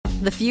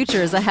The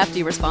future is a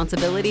hefty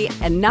responsibility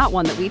and not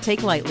one that we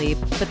take lightly.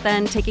 But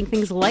then taking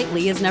things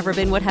lightly has never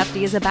been what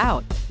Hefty is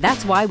about.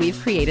 That's why we've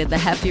created the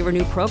Hefty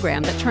Renew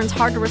program that turns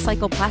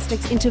hard-to-recycle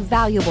plastics into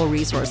valuable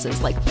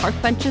resources like park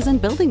benches and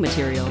building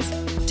materials.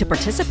 To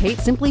participate,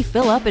 simply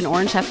fill up an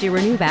orange Hefty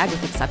Renew bag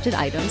with accepted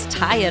items,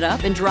 tie it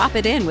up, and drop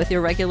it in with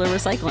your regular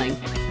recycling.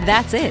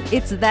 That's it.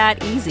 It's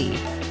that easy.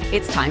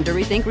 It's time to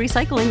rethink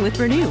recycling with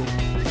Renew.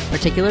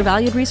 Particular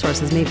valued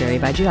resources may vary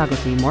by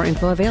geography. More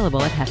info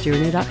available at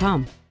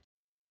heftyrenew.com.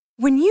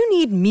 When you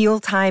need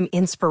mealtime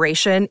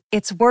inspiration,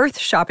 it's worth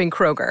shopping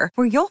Kroger,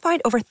 where you'll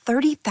find over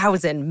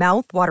 30,000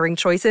 mouth-watering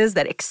choices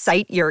that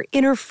excite your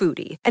inner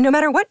foodie. And no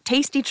matter what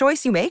tasty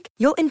choice you make,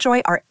 you'll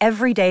enjoy our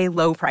everyday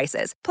low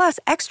prices, plus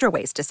extra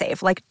ways to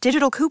save, like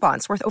digital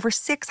coupons worth over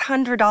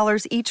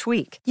 $600 each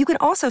week. You can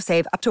also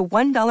save up to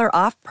 $1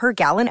 off per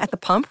gallon at the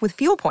pump with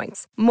fuel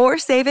points. More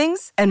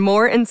savings and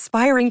more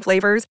inspiring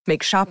flavors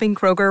make shopping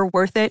Kroger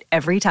worth it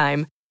every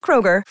time.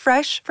 Kroger,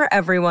 fresh for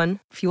everyone.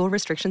 Fuel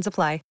restrictions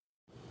apply.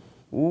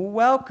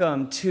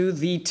 Welcome to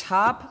the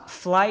Top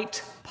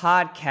Flight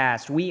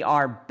Podcast. We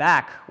are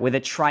back with a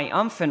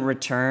triumphant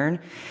return,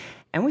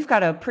 and we've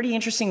got a pretty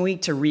interesting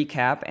week to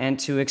recap and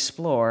to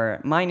explore.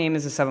 My name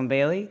is Asebam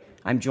Bailey.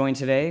 I'm joined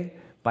today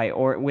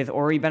with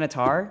Ori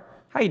Benatar.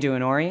 How you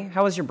doing, Ori?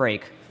 How was your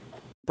break?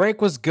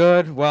 Break was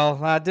good.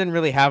 Well, I didn't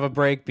really have a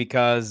break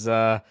because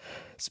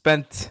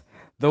spent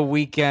the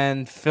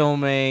weekend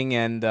filming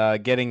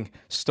and getting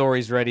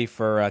stories ready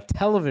for a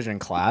television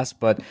class,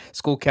 but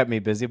school kept me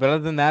busy. But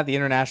other than that, the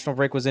international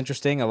break was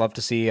interesting. I love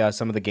to see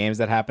some of the games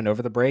that happened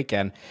over the break,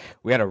 and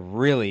we had a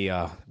really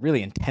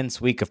intense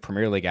week of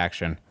Premier League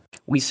action.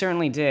 We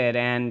certainly did,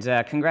 and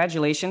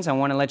congratulations. I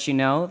want to let you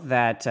know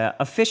that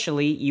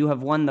officially you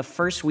have won the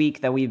first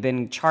week that we've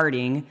been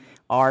charting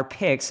our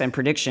picks and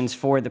predictions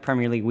for the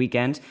Premier League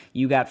weekend.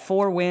 You got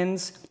 4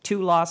 wins,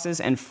 2 losses,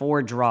 and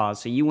 4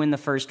 draws. So you win the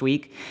first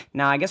week.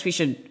 Now, I guess we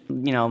should,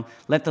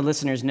 let the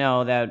listeners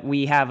know that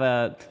we have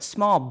a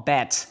small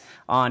bet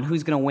on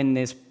who's going to win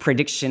this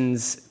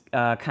predictions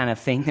kind of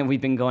thing that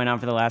we've been going on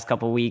for the last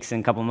couple weeks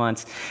and couple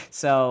months.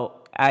 So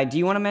do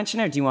you want to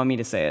mention it, or do you want me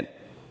to say it?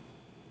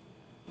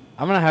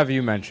 I'm going to have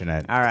you mention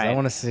it. All right. I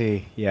want to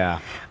see, yeah.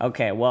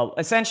 Okay, well,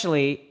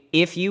 essentially,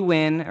 if you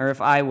win or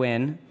if I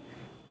win,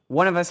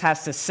 one of us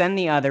has to send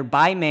the other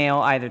by mail,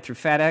 either through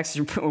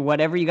FedEx or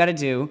whatever you got to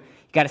do. You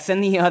got to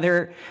send the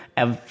other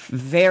a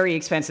very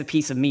expensive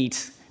piece of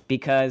meat,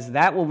 because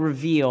that will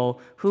reveal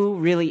who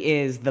really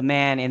is the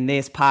man in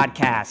this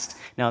podcast.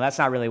 No, that's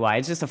not really why.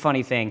 It's just a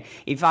funny thing.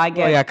 If I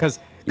get... Oh, yeah, because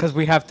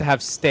we have to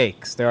have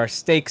stakes. There are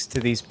stakes to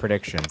these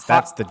predictions.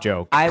 That's the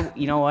joke.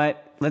 You know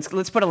what?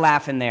 Let's put a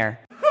laugh in there.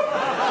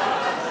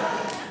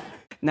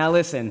 Now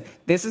listen,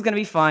 this is going to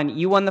be fun.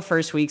 You won the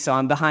first week, so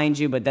I'm behind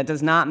you, but that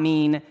does not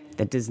mean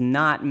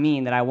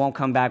that I won't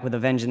come back with a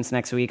vengeance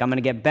next week. I'm going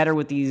to get better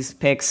with these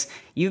picks.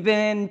 You've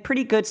been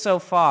pretty good so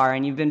far,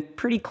 and you've been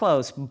pretty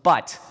close,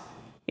 but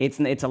it's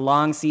a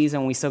long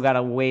season. We still got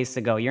a ways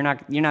to go. You're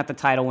not the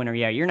title winner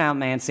yet. You're not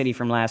Man City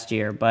from last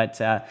year, but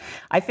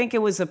I think it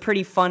was a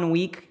pretty fun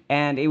week,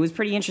 and it was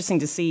pretty interesting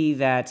to see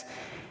that.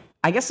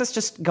 I guess let's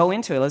just go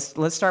into it.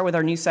 Let's start with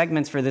our new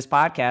segments for this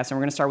podcast, and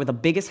we're going to start with the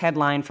biggest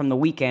headline from the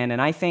weekend.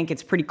 And I think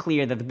it's pretty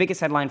clear that the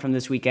biggest headline from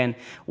this weekend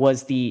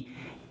was the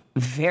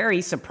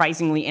very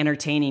surprisingly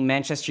entertaining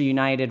Manchester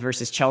United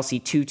versus Chelsea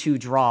 2-2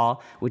 draw,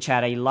 which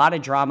had a lot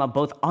of drama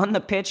both on the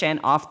pitch and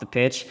off the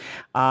pitch.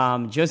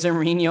 Jose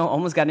Mourinho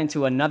almost got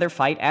into another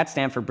fight at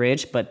Stamford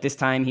Bridge, but this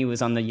time he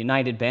was on the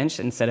United bench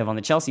instead of on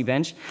the Chelsea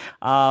bench.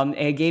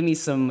 It gave me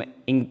some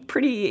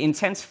pretty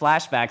intense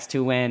flashbacks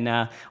to when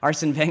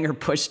Arsene Wenger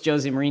pushed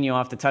Jose Mourinho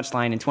off the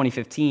touchline in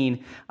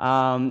 2015.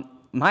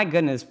 My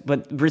goodness,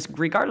 but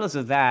regardless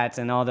of that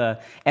and all the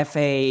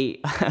FA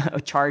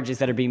charges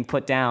that are being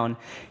put down,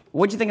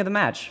 what'd you think of the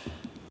match?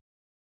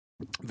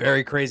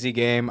 Very crazy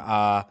game.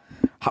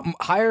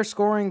 Higher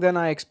scoring than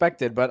I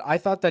expected, but I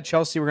thought that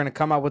Chelsea were going to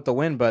come out with the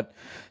win. But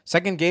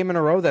second game in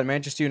a row that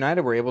Manchester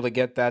United were able to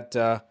get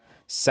that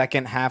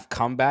second half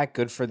comeback.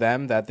 Good for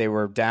them that they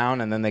were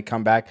down and then they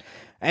come back.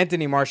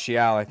 Anthony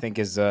Martial, I think,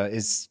 is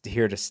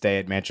here to stay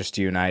at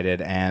Manchester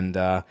United,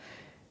 and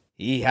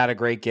he had a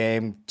great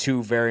game,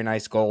 2 very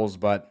nice goals,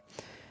 but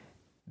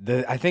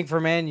I think for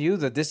Man U,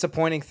 the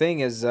disappointing thing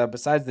is,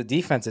 besides the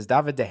defense, is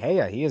David De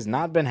Gea. He has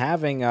not been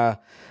having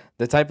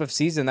the type of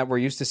season that we're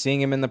used to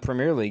seeing him in the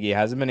Premier League. He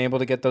hasn't been able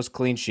to get those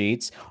clean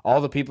sheets. All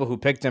the people who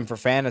picked him for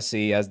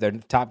fantasy as their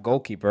top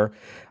goalkeeper,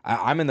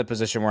 I'm in the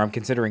position where I'm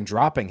considering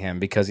dropping him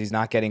because he's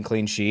not getting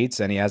clean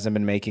sheets and he hasn't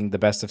been making the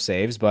best of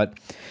saves. But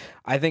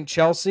I think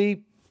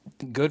Chelsea,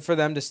 good for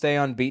them to stay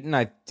unbeaten.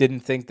 I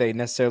didn't think they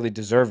necessarily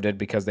deserved it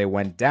because they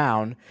went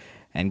down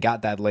and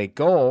got that late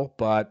goal,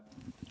 but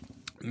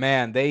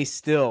man, they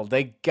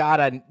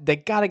gotta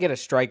get a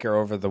striker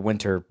over the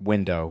winter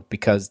window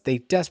because they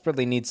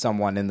desperately need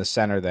someone in the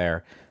center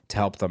there to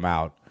help them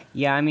out.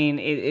 Yeah, I mean,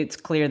 it's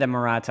clear that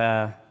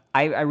Morata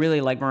I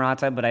really like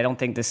Morata, but I don't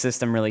think the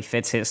system really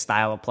fits his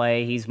style of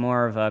play. He's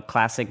more of a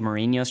classic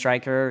Mourinho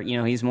striker.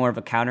 He's more of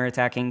a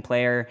counterattacking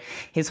player.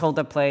 His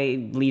hold-up play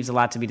leaves a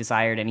lot to be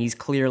desired, and he's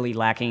clearly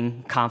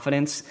lacking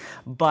confidence.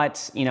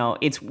 But,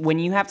 it's when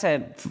you have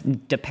to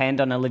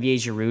depend on Olivier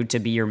Giroud to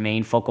be your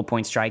main focal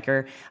point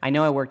striker. I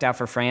know it worked out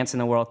for France in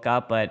the World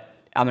Cup, but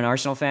I'm an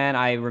Arsenal fan.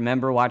 I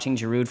remember watching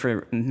Giroud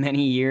for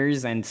many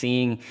years and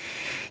seeing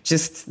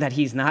just that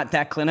he's not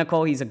that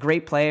clinical. He's a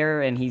great player,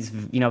 and he's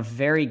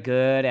very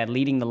good at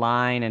leading the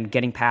line and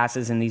getting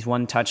passes and these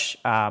one-touch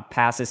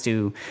passes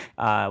to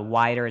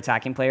wider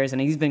attacking players.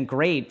 And he's been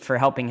great for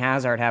helping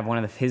Hazard have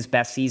one of his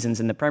best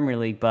seasons in the Premier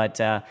League. But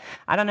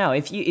I don't know,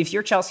 if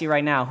you're Chelsea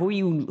right now, who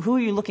are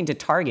you looking to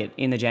target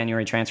in the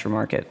January transfer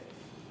market?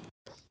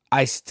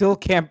 I still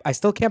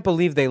can't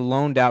believe they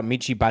loaned out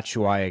Michy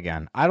Batshuayi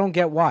again. I don't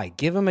get why.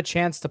 Give him a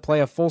chance to play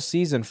a full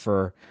season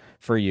for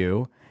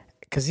you,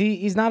 because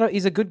he's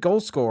a good goal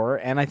scorer,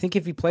 and I think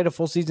if he played a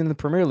full season in the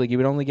Premier League, he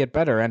would only get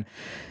better. And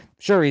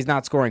sure, he's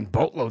not scoring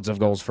boatloads of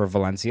goals for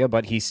Valencia,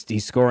 but he's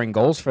scoring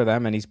goals for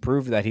them, and he's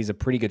proved that he's a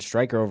pretty good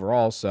striker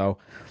overall. So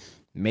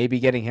maybe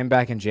getting him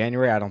back in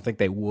January, I don't think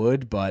they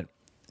would, but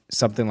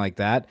something like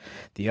that.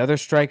 The other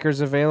strikers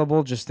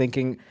available, just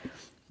thinking,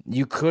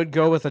 you could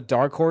go with a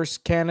dark horse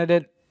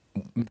candidate,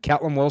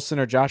 Callum Wilson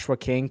or Joshua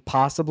King,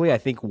 possibly. I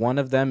think one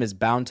of them is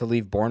bound to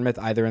leave Bournemouth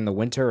either in the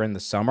winter or in the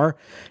summer,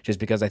 just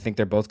because I think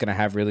they're both going to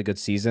have really good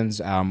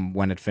seasons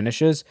when it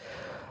finishes.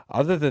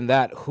 Other than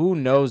that, who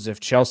knows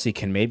if Chelsea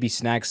can maybe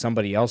snag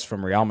somebody else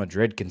from Real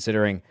Madrid,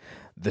 considering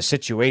the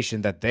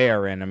situation that they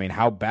are in. I mean,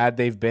 how bad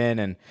they've been,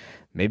 and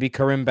maybe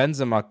Karim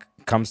Benzema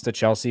comes to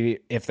Chelsea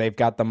if they've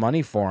got the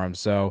money for him.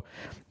 So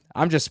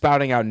I'm just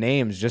spouting out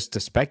names just to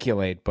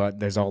speculate, but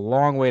there's a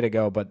long way to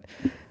go. But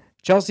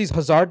Chelsea's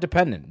Hazard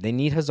dependent. They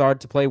need Hazard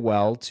to play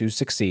well to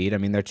succeed. I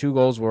mean, their 2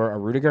 goals were a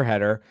Rudiger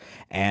header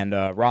and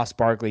Ross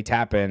Barkley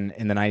tap-in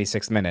the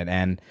 96th minute,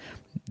 and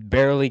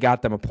barely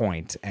got them a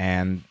point.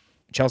 And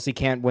Chelsea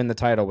can't win the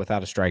title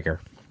without a striker.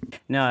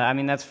 No, I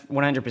mean, that's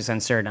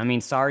 100% certain. I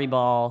mean, Sarri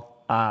ball,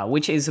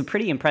 which is a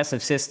pretty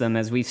impressive system,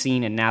 as we've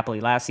seen in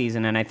Napoli last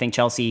season. And I think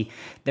Chelsea,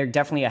 they're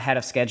definitely ahead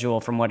of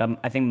schedule from what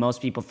I think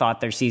most people thought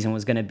their season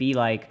was going to be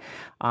like.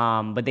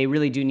 But they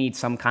really do need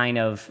some kind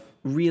of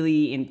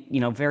really,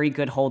 very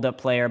good hold-up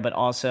player, but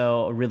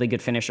also a really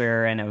good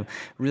finisher and a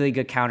really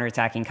good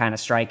counter-attacking kind of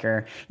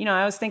striker.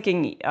 I was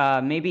thinking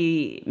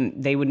maybe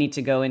they would need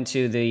to go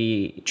into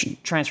the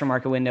transfer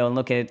market window and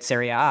look at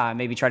Serie A,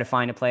 maybe try to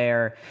find a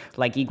player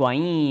like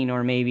Higuain,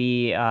 or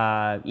maybe,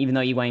 even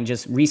though Higuain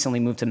just recently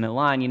moved to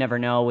Milan, you never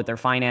know with their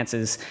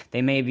finances,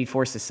 they may be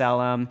forced to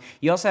sell him.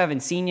 You also have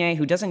Insigne,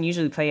 who doesn't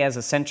usually play as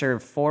a center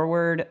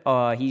forward.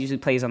 He usually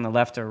plays on the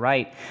left or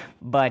right,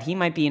 but he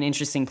might be an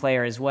interesting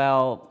player as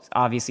well.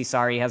 Obviously,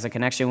 Sarri has a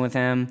connection with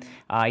him.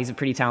 He's a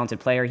pretty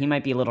talented player. He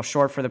might be a little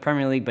short for the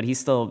Premier League, but he's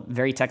still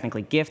very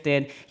technically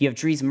gifted. You have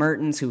Dries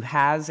Mertens, who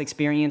has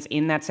experience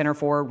in that center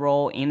forward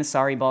role in the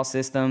Sarri ball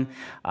system,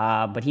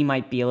 but he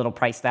might be a little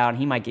priced out.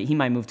 He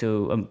might move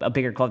to a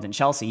bigger club than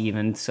Chelsea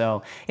even.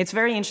 So it's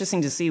very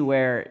interesting to see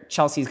where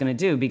Chelsea is going to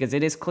do, because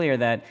it is clear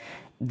that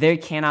they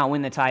cannot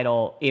win the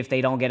title if they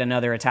don't get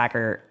another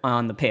attacker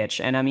on the pitch.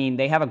 And I mean,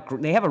 they have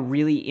a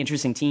really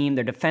interesting team.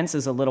 Their defense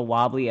is a little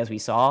wobbly, as we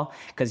saw,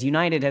 because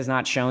United has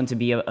not shown to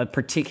be a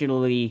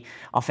particularly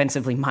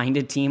offensively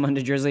minded team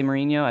under Jose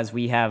Mourinho, as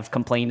we have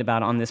complained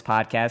about on this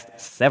podcast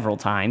several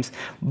times.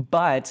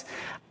 But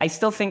I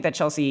still think that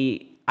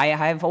Chelsea,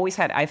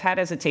 I've had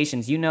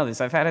hesitations. You know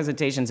this. I've had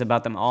hesitations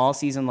about them all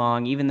season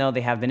long, even though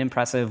they have been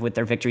impressive with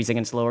their victories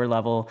against lower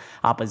level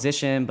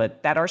opposition.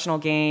 But that Arsenal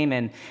game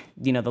and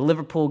the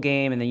Liverpool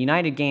game and the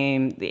United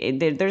game,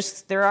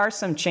 there are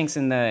some chinks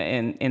in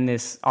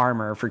this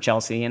armor for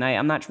Chelsea, and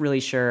I'm not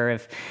really sure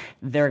if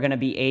they're going to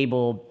be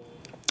able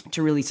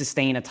to really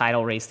sustain a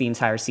title race the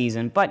entire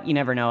season, but you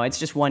never know. It's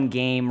just one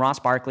game. Ross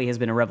Barkley has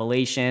been a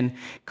revelation.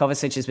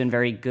 Kovacic has been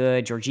very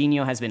good.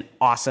 Jorginho has been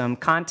awesome.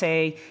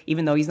 Conte,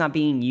 even though he's not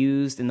being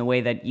used in the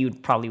way that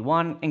you'd probably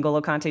want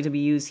N'Golo Conte to be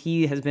used,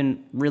 he has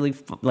been really,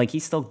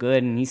 he's still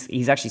good, and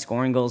he's actually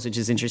scoring goals, which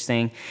is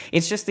interesting.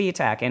 It's just the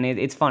attack, and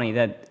it's funny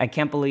that I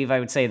can't believe I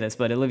would say this,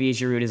 but Olivier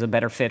Giroud is a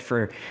better fit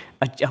for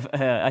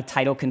a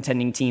title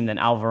contending team than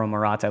Alvaro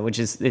Morata, which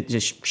is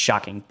just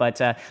shocking. But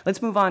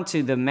let's move on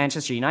to the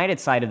Manchester United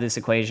side of this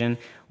equation.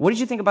 What did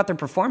you think about their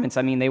performance?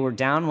 I mean, they were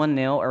down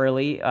 1-0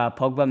 early.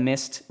 Pogba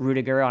missed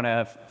Rudiger on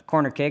a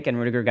corner kick, and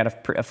Rudiger got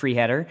a free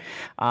header.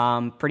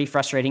 Pretty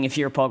frustrating if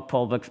you're a Paul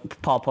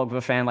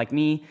Pogba fan like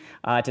me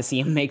to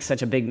see him make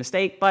such a big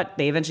mistake, but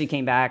they eventually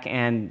came back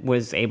and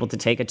was able to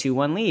take a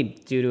 2-1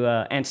 lead due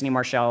to Anthony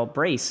Martial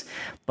brace.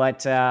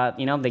 But,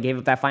 they gave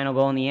up that final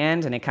goal in the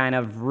end, and it kind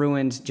of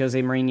ruined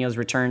Jose Mourinho's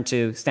return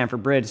to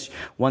Stamford Bridge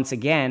once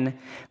again.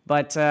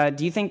 But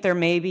do you think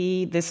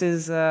this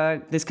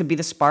could be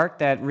the spark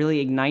that really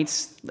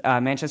ignites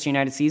Manchester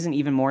United's season,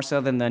 even more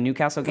so than the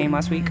Newcastle game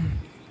last week?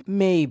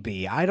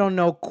 Maybe. I don't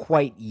know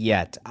quite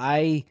yet.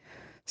 I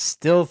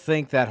still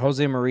think that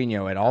Jose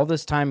Mourinho, at all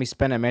this time he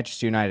spent at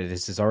Manchester United,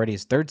 this is already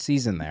his 3rd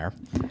season there.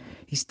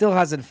 he still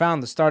hasn't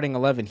found the starting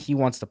 11 he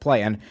wants to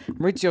play. And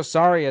Maurizio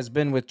Sarri has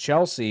been with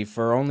Chelsea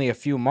for only a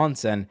few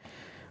months, and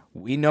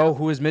we know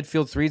who his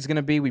midfield three is going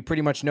to be. We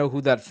pretty much know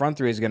who that front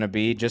three is going to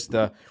be. Just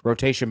the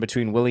rotation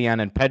between Willian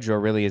and Pedro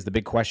really is the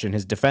big question.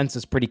 His defense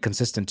is pretty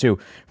consistent too.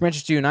 For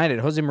Manchester United,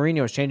 Jose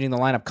Mourinho is changing the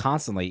lineup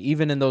constantly,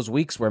 even in those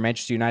weeks where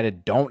Manchester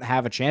United don't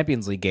have a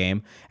Champions League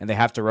game and they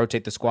have to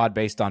rotate the squad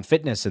based on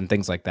fitness and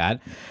things like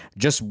that.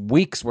 Just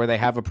weeks where they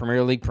have a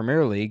Premier League,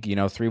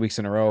 3 weeks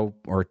in a row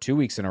or 2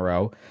 weeks in a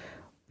row.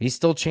 He's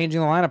still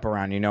changing the lineup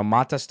around.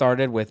 Mata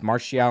started with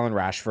Martial and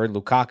Rashford.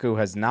 Lukaku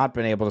has not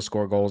been able to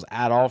score goals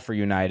at all for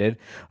United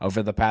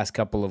over the past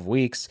couple of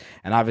weeks.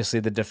 And obviously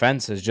the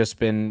defense has just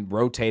been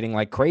rotating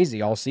like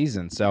crazy all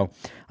season. So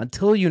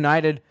until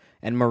United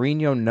and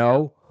Mourinho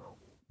know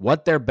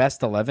what their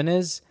best 11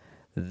 is,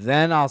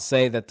 then I'll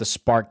say that the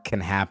spark can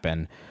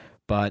happen.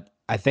 But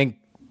I think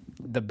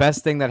the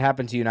best thing that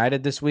happened to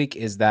United this week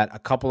is that a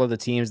couple of the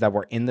teams that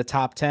were in the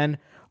top 10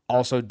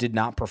 also did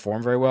not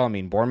perform very well. I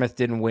mean, Bournemouth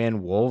didn't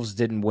win. Wolves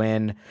didn't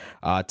win.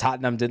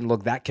 Tottenham didn't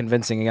look that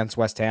convincing against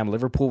West Ham.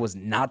 Liverpool was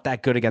not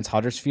that good against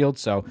Huddersfield.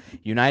 So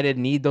United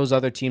need those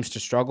other teams to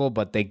struggle,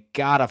 but they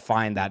got to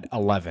find that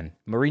 11.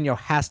 Mourinho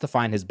has to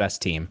find his best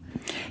team.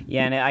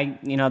 Yeah,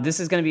 and this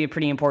is going to be a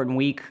pretty important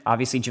week.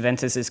 Obviously,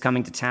 Juventus is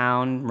coming to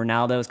town.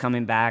 Ronaldo is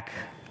coming back.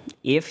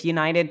 If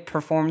United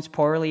performs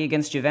poorly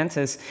against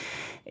Juventus,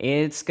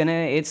 it's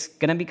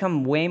gonna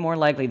become way more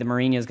likely that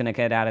Mourinho is gonna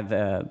get out of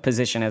the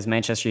position as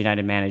Manchester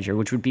United manager,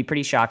 which would be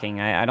pretty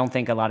shocking. I don't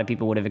think a lot of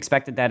people would have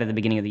expected that at the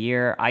beginning of the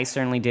year. I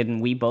certainly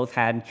didn't. We both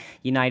had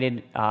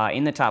United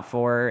in the top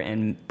four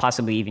and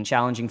possibly even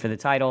challenging for the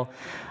title.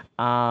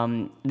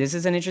 This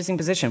is an interesting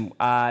position.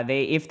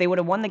 If they would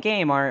have won the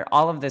game,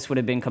 all of this would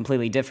have been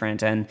completely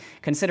different. And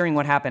considering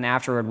what happened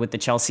afterward with the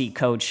Chelsea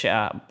coach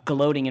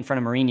gloating in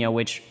front of Mourinho,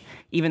 which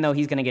even though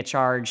he's going to get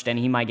charged and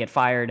he might get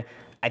fired,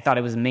 I thought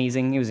it was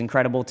amazing. It was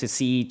incredible to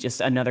see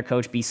just another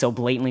coach be so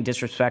blatantly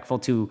disrespectful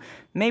to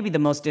maybe the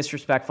most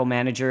disrespectful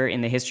manager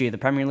in the history of the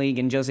Premier League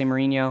in Jose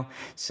Mourinho.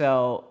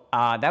 So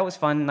that was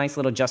fun. Nice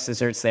little just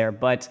desserts there.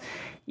 But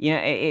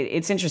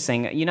it's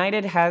interesting.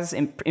 United has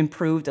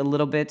improved a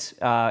little bit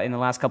in the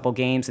last couple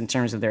games in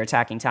terms of their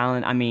attacking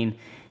talent. I mean,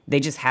 they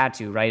just had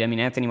to, right? I mean,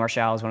 Anthony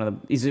Martial is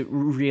he's a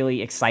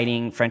really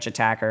exciting French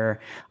attacker.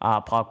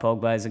 Paul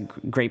Pogba is a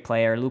great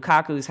player.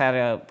 Lukaku's had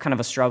a kind of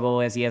a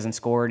struggle as he hasn't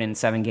scored in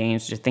 7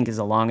 games, which I think is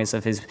the longest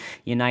of his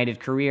United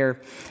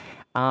career.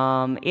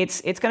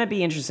 It's going to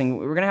be interesting.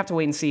 We're going to have to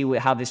wait and see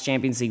how this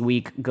Champions League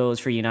week goes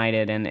for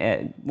United.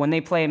 And when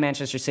they play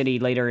Manchester City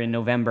later in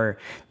November,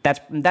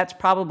 that's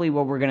probably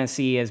what we're going to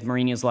see as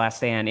Mourinho's last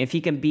stand. If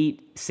he can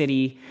beat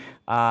City,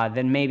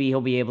 then maybe he'll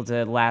be able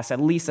to last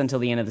at least until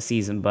the end of the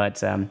season.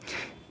 But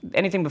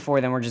anything before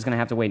then, we're just going to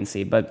have to wait and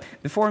see. But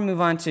before we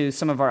move on to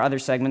some of our other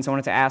segments, I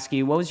wanted to ask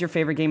you, what was your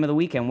favorite game of the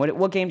weekend?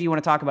 What game do you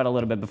want to talk about a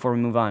little bit before we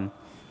move on?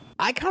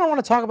 I kind of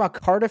want to talk about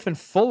Cardiff and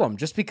Fulham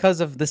just because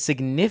of the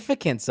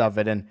significance of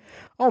it. And,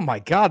 oh my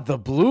God, the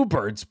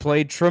Bluebirds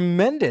played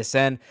tremendous.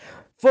 And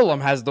Fulham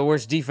has the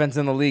worst defense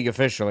in the league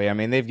officially. I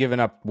mean, they've given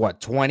up,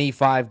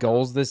 25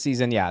 goals this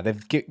season? Yeah,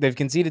 they've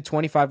conceded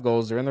 25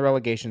 goals. They're in the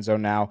relegation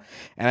zone now.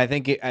 And I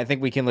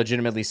think we can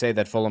legitimately say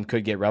that Fulham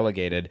could get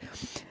relegated.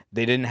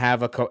 They didn't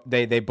have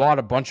they bought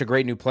a bunch of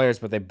great new players,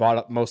 but they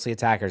bought mostly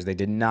attackers. They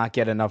did not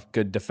get enough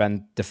good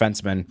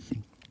defensemen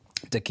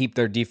to keep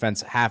their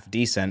defense half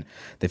decent.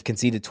 They've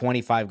conceded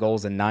 25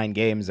 goals in 9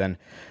 games, and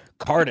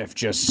Cardiff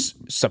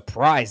just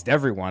surprised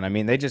everyone. I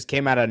mean, they just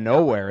came out of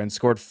nowhere and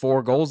scored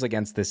 4 goals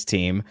against this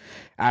team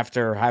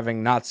after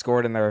having not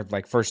scored in their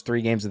first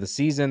 3 games of the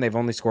season. They've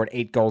only scored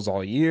 8 goals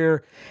all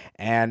year,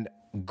 and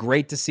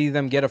great to see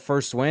them get a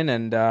first win,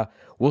 and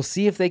we'll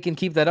see if they can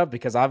keep that up,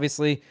 because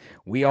obviously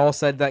we all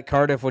said that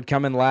Cardiff would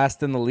come in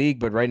last in the league,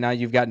 but right now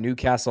you've got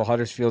Newcastle,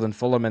 Huddersfield, and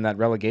Fulham in that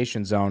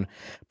relegation zone.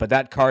 But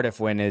that Cardiff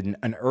win in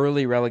an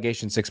early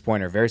relegation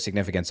 6-pointer, very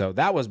significant. So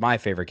that was my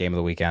favorite game of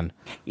the weekend.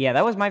 Yeah,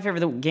 that was my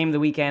favorite game of the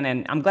weekend,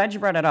 and I'm glad you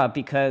brought it up,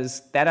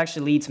 because that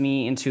actually leads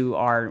me into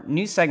our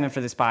new segment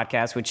for this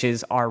podcast, which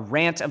is our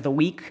rant of the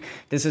week.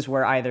 This is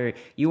where either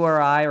you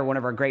or I or one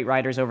of our great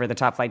writers over at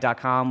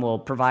thetopflight.com will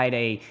provide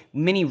a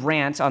mini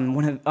rant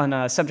on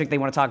a subject they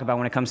want to talk about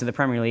when it comes to the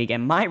Premier League.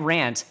 And my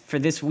rant for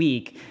this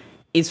week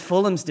is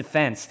Fulham's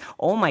defense.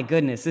 Oh my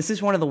goodness, this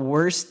is one of the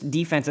worst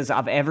defenses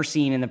I've ever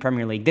seen in the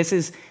Premier League. This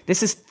is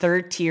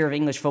third tier of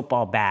English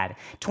football bad.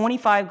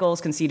 25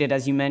 goals conceded,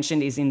 as you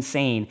mentioned, is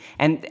insane.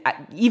 And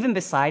even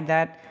beside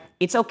that,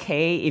 it's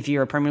okay if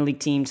you're a Premier League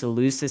team to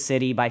lose to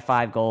City by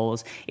 5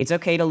 goals. It's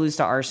okay to lose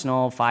to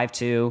Arsenal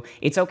 5-2.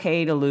 It's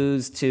okay to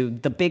lose to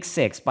the Big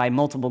Six by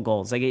multiple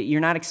goals.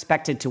 You're not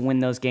expected to win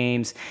those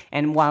games.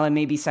 And while it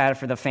may be sad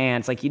for the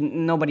fans,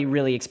 nobody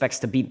really expects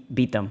to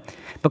beat them.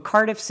 But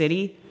Cardiff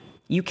City,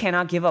 you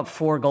cannot give up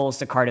 4 goals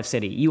to Cardiff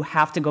City. You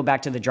have to go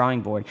back to the drawing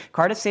board.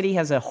 Cardiff City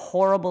has a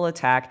horrible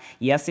attack.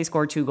 Yes, they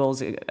scored 2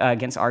 goals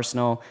against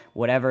Arsenal.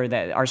 Whatever.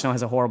 That Arsenal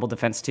has a horrible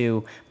defense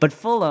too. But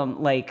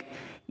Fulham,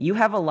 you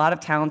have a lot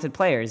of talented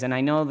players, and I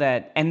know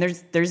that, and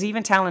there's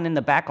even talent in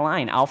the back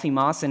line. Alfie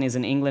Mawson is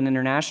an England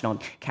international.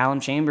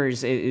 Callum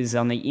Chambers is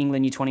on the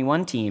England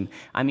U21 team.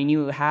 I mean,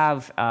 you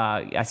have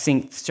I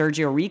think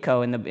Sergio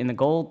Rico in the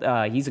goal.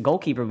 He's a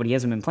goalkeeper, but he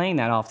hasn't been playing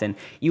that often.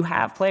 You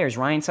have players.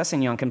 Ryan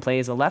Sessegnon can play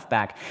as a left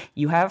back.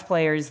 You have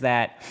players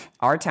that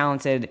are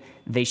talented.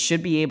 They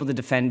should be able to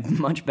defend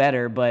much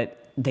better,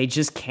 but they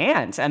just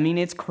can't. I mean,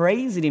 it's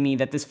crazy to me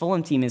that this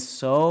Fulham team is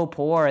so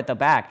poor at the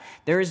back.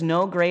 There is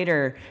no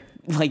greater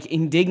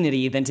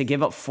indignity than to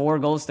give up 4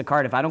 goals to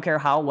Cardiff. I don't care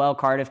how well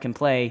Cardiff can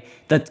play,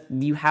 that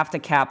you have to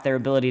cap their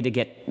ability to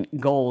get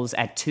goals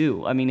at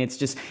 2. I mean,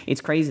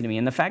 it's crazy to me.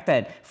 And the fact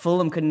that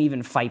Fulham couldn't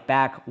even fight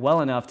back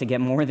well enough to get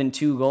more than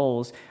 2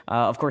 goals.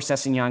 Of course,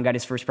 Sessegnon got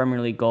his first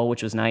Premier League goal,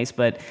 which was nice,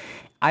 but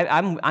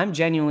I'm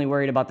genuinely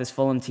worried about this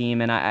Fulham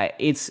team, and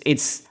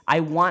I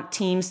want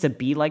teams to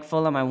be like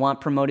Fulham. I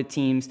want promoted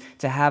teams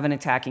to have an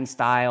attacking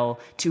style,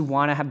 to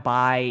want to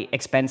buy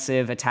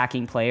expensive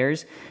attacking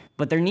players.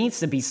 But there needs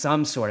to be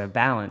some sort of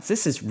balance.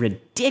 This is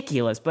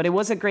ridiculous, but it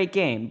was a great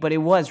game, but it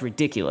was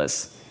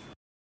ridiculous.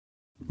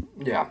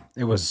 Yeah,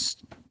 it was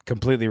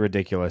completely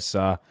ridiculous.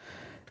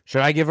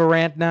 Should I give a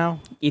rant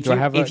now?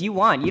 If you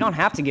want, you don't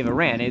have to give a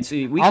rant.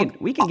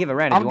 We can give a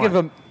rant.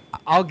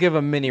 I'll give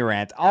a mini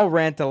rant. I'll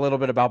rant a little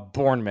bit about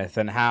Bournemouth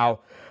and how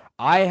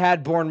I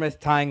had Bournemouth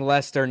tying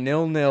Leicester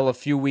 0-0 a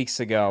few weeks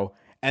ago,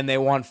 and they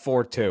won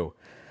 4-2.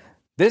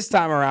 This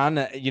time around,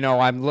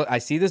 I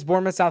see this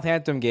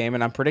Bournemouth-Southampton game,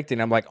 and I'm predicting.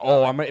 I'm like,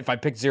 if I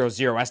pick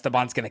 0-0,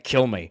 Esteban's going to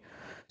kill me.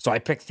 So I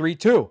pick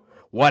 3-2.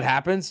 What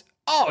happens?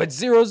 Oh, it's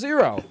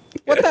 0-0.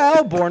 What the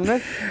hell,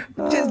 Bournemouth?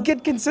 Just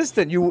get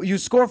consistent. You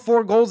score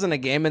 4 goals in a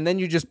game, and then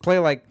you just play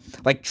like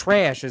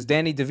trash, as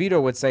Danny DeVito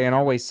would say in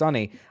Always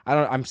Sunny.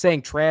 I'm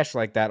saying trash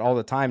like that all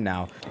the time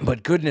now.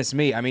 But goodness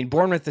me, I mean,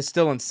 Bournemouth is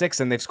still in 6th,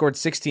 and they've scored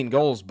 16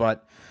 goals,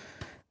 but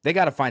they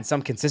got to find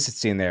some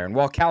consistency in there. And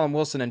while Callum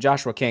Wilson and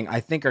Joshua King, I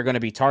think, are going to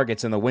be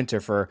targets in the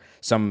winter for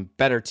some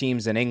better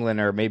teams in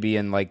England or maybe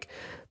in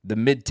the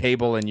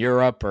mid-table in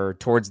Europe or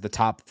towards the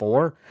top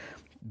 4,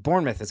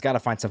 Bournemouth has got to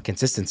find some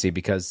consistency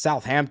because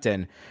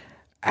Southampton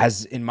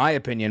has, in my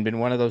opinion, been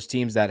one of those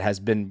teams that has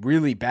been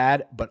really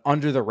bad, but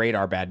under the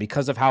radar bad.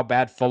 Because of how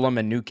bad Fulham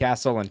and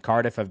Newcastle and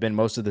Cardiff have been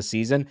most of the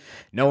season,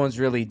 no one's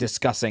really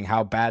discussing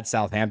how bad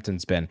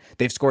Southampton's been.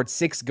 They've scored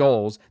 6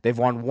 goals, they've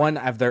won 1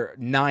 of their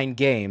 9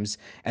 games,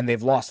 and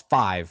they've lost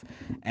 5.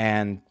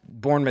 And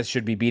Bournemouth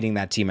should be beating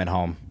that team at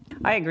home.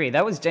 I agree.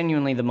 That was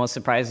genuinely the most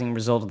surprising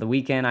result of the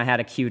weekend. I had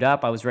it queued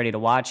up. I was ready to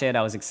watch it.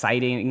 I was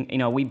excited.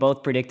 We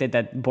both predicted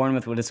that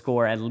Bournemouth would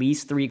score at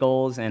least 3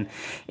 goals, and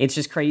it's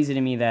just crazy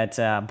to me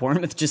that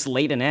Bournemouth just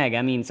laid an egg.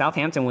 I mean,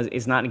 Southampton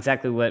is not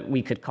exactly what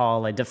we could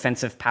call a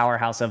defensive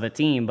powerhouse of a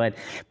team, but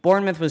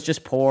Bournemouth was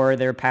just poor.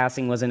 Their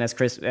passing wasn't as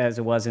crisp as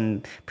it was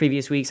in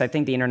previous weeks. I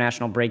think the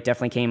international break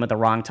definitely came at the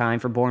wrong time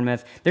for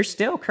Bournemouth. They're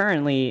still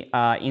currently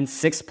in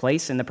 6th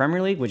place in the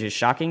Premier League, which is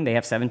shocking. They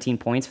have 17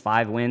 points,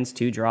 5 wins,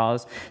 2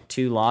 draws,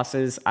 2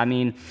 losses. I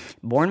mean,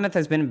 Bournemouth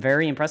has been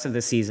very impressive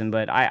this season,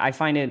 but I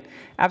find it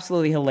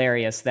absolutely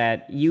hilarious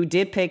that you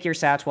did pick your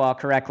Satchwell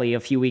correctly a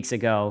few weeks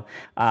ago.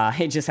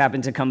 It just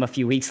happened to come a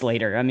few weeks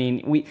later. I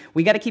mean,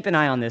 we got to keep an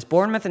eye on this.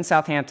 Bournemouth and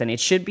Southampton, it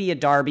should be a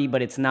derby,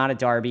 but it's not a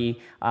derby.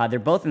 They're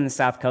both in the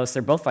South Coast.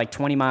 They're both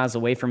 20 miles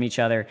away from each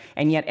other,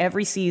 and yet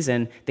every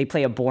season they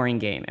play a boring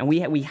game. And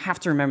we have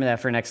to remember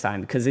that for next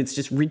time because it's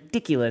just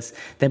ridiculous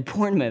that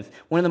Bournemouth,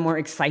 one of the more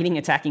exciting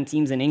attacking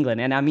teams in England,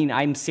 and I mean,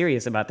 I'm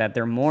serious about that.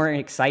 They're more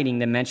exciting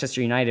than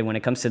Manchester United when it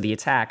comes to the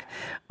attack.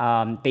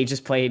 They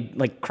just played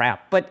like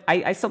crap. But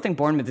I still think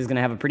Bournemouth is going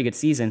to have a pretty good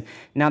season.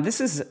 Now, this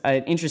is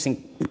an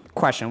interesting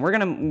question.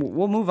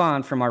 We'll move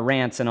on from our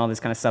rants and all this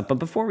kind of stuff. But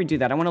before we do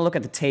that, I want to look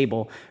at the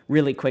table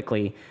really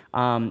quickly.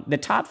 The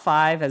top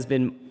 5 has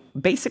been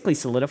basically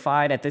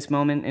solidified at this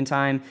moment in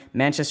time.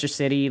 Manchester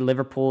City,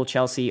 Liverpool,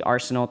 Chelsea,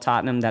 Arsenal,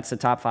 Tottenham, that's the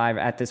top 5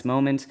 at this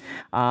moment.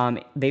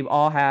 They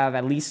all have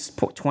at least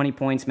 20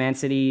 points. Man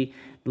City,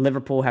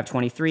 Liverpool have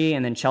 23,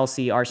 and then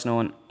Chelsea,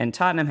 Arsenal, and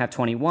Tottenham have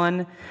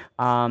 21.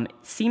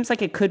 Seems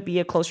like it could be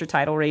a closer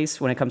title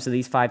race when it comes to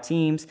these 5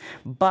 teams,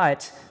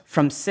 but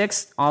from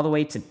 6th all the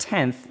way to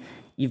 10th,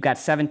 you've got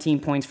 17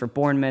 points for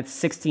Bournemouth,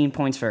 16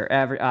 points for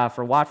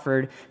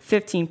Watford,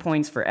 15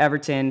 points for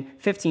Everton,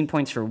 15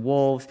 points for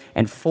Wolves,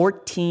 and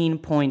 14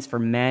 points for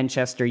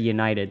Manchester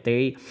United.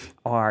 They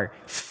are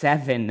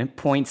 7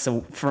 points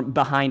from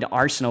behind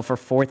Arsenal for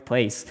 4th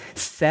place.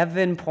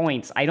 7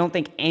 points. I don't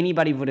think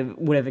anybody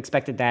would have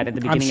expected that at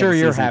the beginning of the season. I'm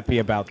sure you're happy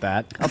about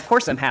that. Of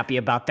course I'm happy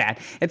about that.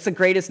 It's the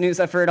greatest news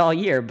I've heard all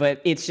year,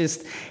 but it's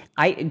just,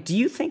 do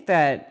you think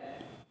that,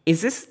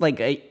 is this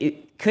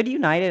could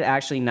United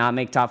actually not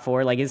make top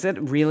 4? Is it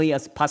really a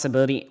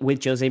possibility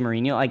with Jose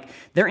Mourinho?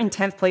 They're in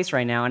 10th place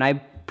right now, and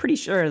I'm pretty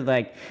sure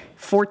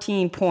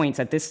 14 points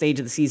at this stage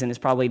of the season is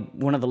probably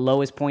one of the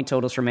lowest point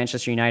totals for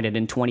Manchester United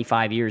in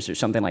 25 years or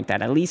something like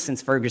that, at least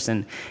since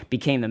Ferguson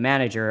became the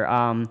manager.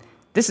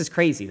 This is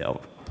crazy, though.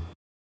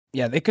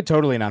 Yeah, they could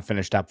totally not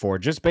finish top 4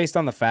 just based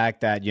on the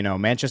fact that,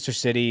 Manchester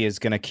City is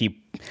going to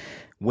keep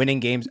winning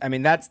games. I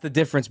mean, that's the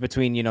difference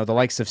between, the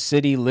likes of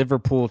City,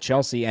 Liverpool,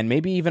 Chelsea, and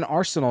maybe even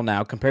Arsenal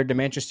now compared to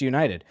Manchester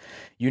United.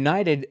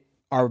 United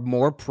are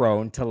more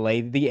prone to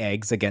lay the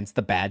eggs against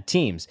the bad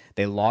teams.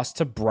 They lost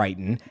to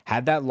Brighton,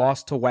 had that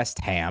loss to West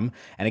Ham,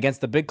 and against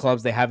the big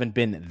clubs, they haven't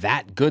been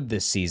that good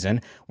this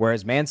season,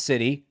 whereas Man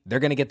City, they're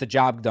going to get the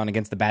job done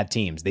against the bad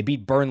teams. They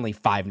beat Burnley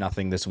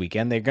 5-0 this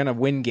weekend. They're going to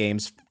win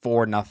games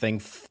 4-0,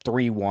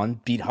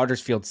 3-1, beat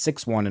Huddersfield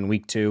 6-1 in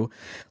week 2.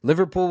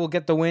 Liverpool will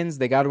get the wins.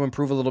 They got to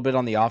improve a little bit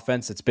on the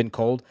offense. It's been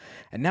cold.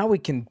 And now we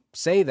can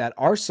say that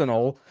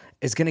Arsenal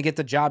is going to get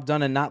the job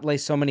done and not lay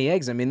so many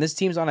eggs. I mean, this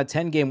team's on a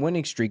 10-game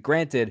winning streak.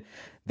 Granted,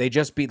 they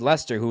just beat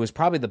Leicester, who was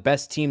probably the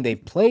best team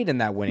they've played in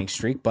that winning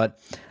streak, but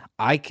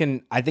I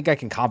think I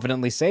can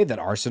confidently say that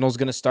Arsenal's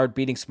going to start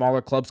beating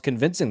smaller clubs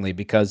convincingly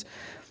because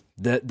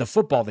the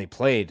football they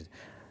played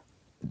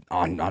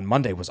on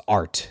Monday was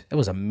art. It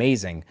was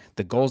amazing.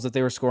 The goals that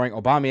they were scoring,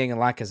 Aubameyang and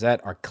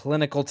Lacazette are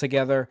clinical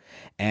together,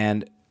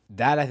 and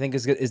that, I think,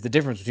 is the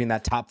difference between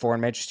that top 4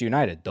 and Manchester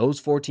United. Those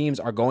 4 teams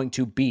are going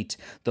to beat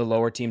the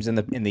lower teams in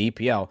the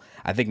EPL.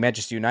 I think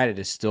Manchester United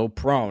is still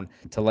prone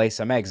to lay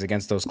some eggs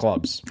against those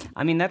clubs.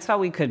 I mean, that's how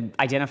we could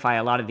identify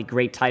a lot of the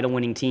great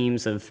title-winning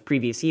teams of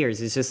previous years.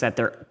 It's just that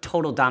their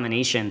total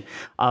domination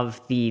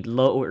of the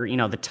lower,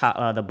 the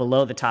top, the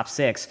below the top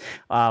 6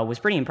 was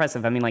pretty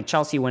impressive. I mean, like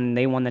Chelsea, when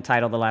they won the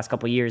title the last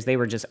couple of years, they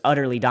were just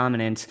utterly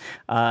dominant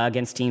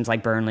against teams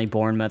like Burnley,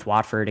 Bournemouth,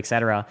 Watford,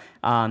 etc.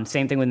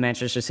 Same thing with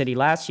Manchester City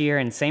last year,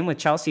 and same with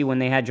Chelsea when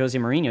they had Jose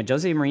Mourinho.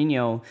 Jose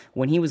Mourinho,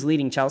 when he was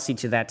leading Chelsea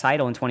to that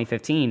title in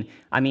 2015,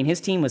 I mean, his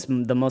team was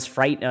the most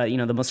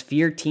the most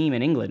feared team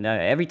in England.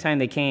 Every time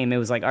they came, it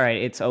was like, all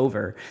right, it's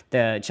over.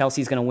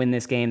 Chelsea's going to win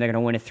this game. They're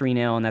going to win it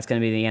 3-0, and that's going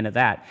to be the end of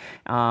that.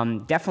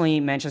 Definitely,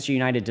 Manchester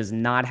United does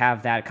not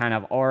have that kind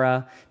of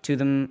aura to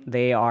them.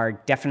 They are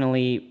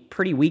definitely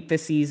pretty weak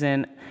this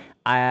season.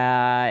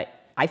 I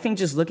think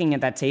just looking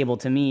at that table,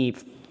 to me,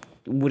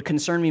 would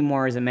concern me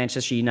more as a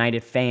Manchester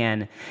United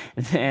fan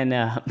than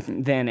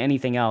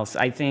anything else.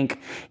 I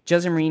think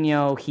Jose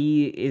Mourinho,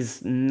 he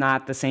is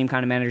not the same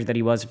kind of manager that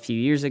he was a few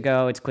years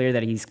ago. It's clear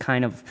that he's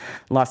kind of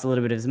lost a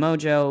little bit of his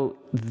mojo.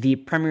 The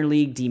Premier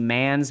League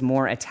demands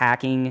more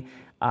attacking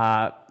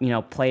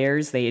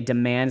players. They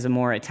demands a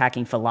more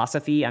attacking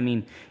philosophy. I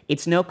mean,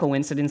 it's no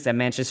coincidence that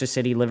Manchester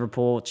City,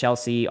 Liverpool,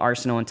 Chelsea,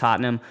 Arsenal, and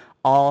Tottenham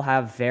all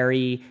have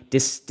very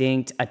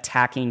distinct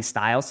attacking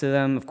styles to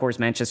them. Of course,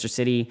 Manchester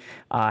City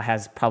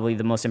has probably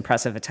the most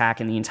impressive attack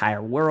in the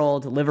entire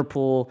world.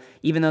 Liverpool,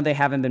 even though they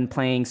haven't been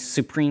playing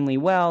supremely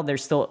well, they're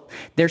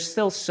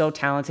still so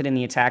talented in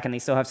the attack, and they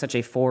still have such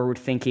a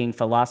forward-thinking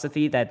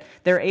philosophy that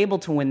they're able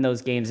to win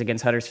those games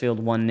against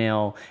Huddersfield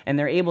 1-0, and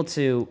they're able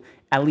to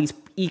at least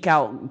eke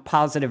out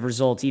positive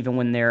results even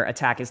when their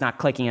attack is not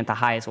clicking at the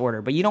highest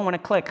order. But you don't want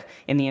to click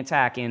in the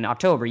attack in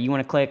October. You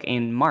want to click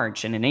in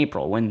March and in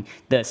April when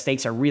the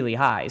stakes are really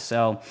high.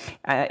 So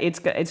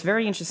it's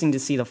very interesting to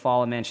see the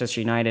fall of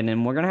Manchester United,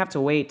 and we're going to have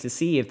to wait to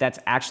see if that's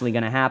actually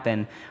going to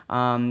happen.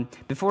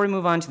 Before we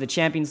move on to the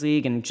Champions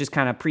League and just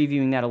kind of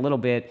previewing that a little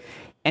bit,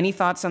 any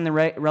thoughts on the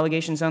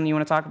relegation zone that you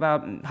want to talk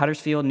about?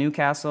 Huddersfield,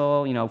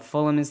 Newcastle,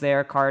 Fulham is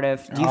there,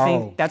 Cardiff. Do you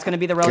think that's going to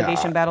be the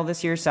relegation battle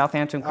this year?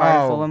 Southampton,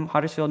 Cardiff, Fulham,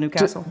 Huddersfield,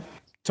 Newcastle?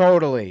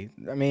 Totally.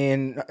 I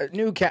mean,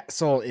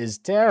 Newcastle is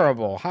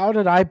terrible. How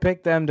did I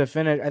pick them to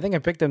finish? I think I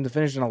picked them to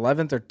finish in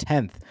 11th or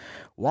 10th.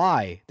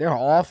 Why? They're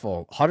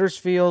awful.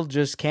 Huddersfield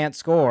just can't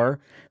score.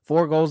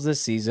 4 goals this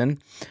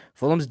season.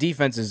 Fulham's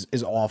defense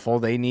is awful.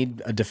 They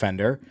need a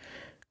defender.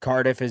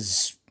 Cardiff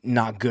is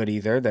not good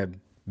either. The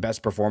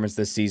best performance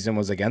this season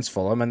was against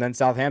Fulham, and then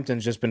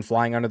Southampton's just been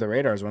flying under the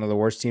radar as one of the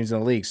worst teams in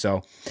the league.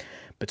 So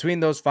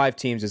between those 5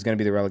 teams is going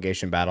to be the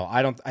relegation battle.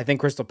 I think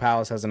Crystal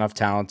Palace has enough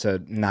talent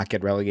to not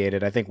get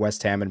relegated. I think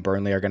West Ham and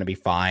Burnley are going to be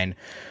fine,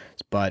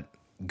 but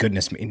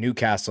goodness me,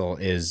 Newcastle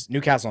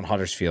and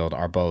Huddersfield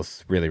are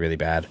both really, really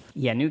bad.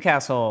 Yeah,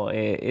 Newcastle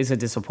is a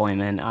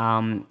disappointment.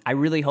 I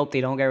really hope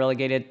they don't get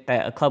relegated.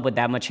 A club with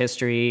that much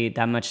history,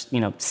 that much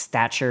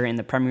stature in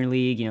the Premier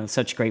League,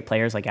 such great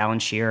players like Alan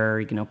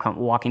Shearer,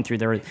 walking through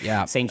their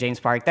St.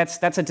 James Park.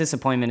 That's a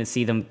disappointment to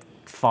see them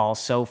fall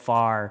so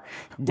far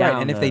down.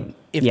 Right, and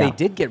if they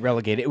did get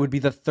relegated, it would be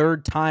the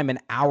 3rd time in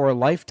our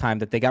lifetime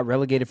that they got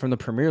relegated from the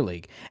Premier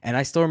League. And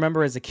I still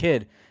remember as a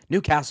kid,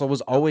 Newcastle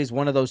was always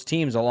one of those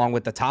teams along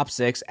with the top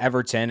 6,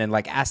 Everton and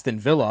like Aston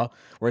Villa,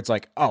 where it's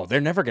like, oh,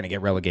 they're never going to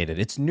get relegated.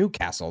 It's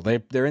Newcastle.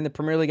 They're in the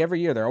Premier League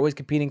every year. They're always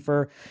competing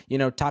for,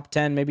 top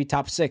 10, maybe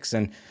top 6.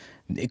 And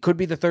it could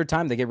be the 3rd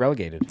time they get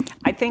relegated.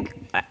 I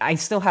think I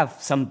still have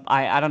some,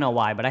 I don't know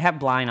why, but I have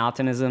blind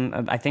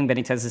optimism. I think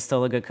Benitez is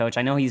still a good coach.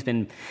 I don't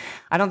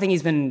think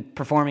he's been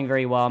performing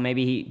very well,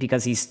 maybe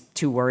because he's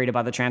too worried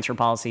about the transfer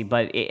policy,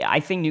 but I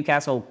think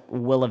Newcastle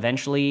will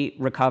eventually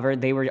recover.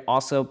 They were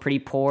also pretty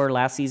poor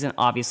last season.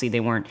 Obviously, they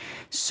weren't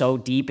so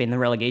deep in the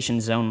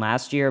relegation zone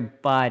last year,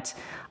 but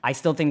I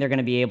still think they're going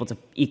to be able to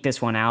eke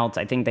this one out.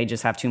 I think they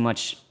just have too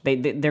much.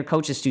 Their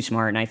coach is too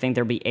smart, and I think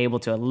they'll be able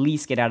to at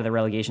least get out of the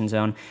relegation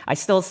zone. I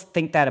still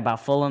think that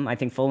about Fulham. I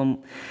think Fulham,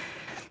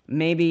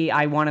 maybe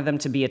I wanted them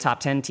to be a top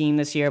 10 team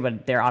this year,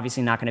 but they're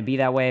obviously not going to be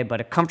that way.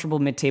 But a comfortable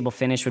mid-table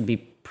finish would be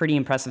pretty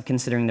impressive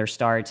considering their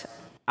start.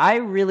 I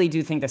really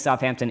do think that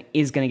Southampton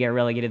is going to get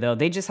relegated, though.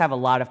 They just have a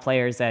lot of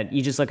players that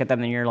you just look at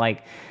them and you're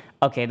like,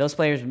 okay, those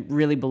players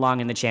really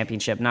belong in the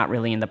Championship, not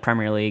really in the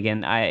Premier League.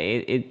 And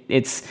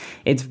it's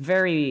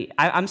very.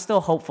 I'm still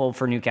hopeful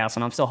for Newcastle,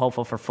 and I'm still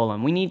hopeful for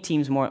Fulham. We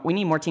need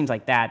more teams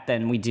like that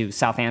than we do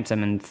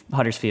Southampton and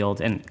Huddersfield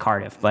and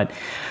Cardiff. But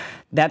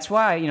that's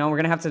why, we're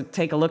going to have to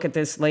take a look at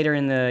this later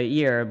in the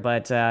year.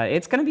 But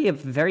it's going to be a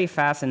very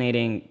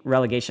fascinating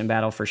relegation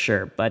battle for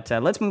sure. But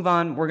let's move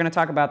on. We're going to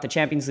talk about the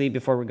Champions League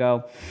before we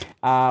go.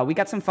 We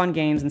got some fun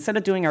games. Instead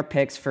of doing our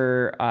picks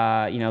for,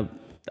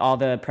 all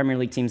the Premier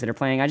League teams that are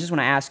playing, I just want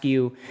to ask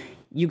you,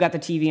 you got the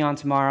TV on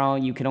tomorrow.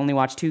 You can only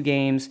watch 2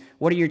 games.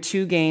 What are your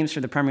 2 games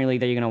for the Premier League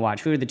that you're going to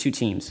watch? Who are the 2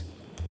 teams?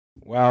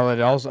 Well, it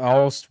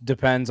also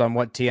depends on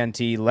what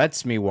TNT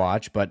lets me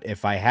watch, but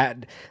if I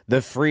had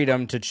the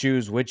freedom to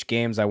choose which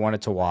games I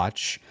wanted to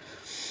watch,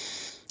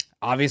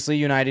 obviously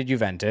United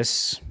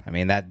Juventus. I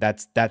mean,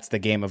 that's the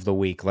game of the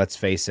week. Let's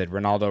face it.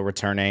 Ronaldo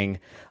returning.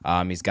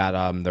 He's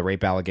got the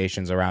rape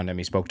allegations around him.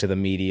 He spoke to the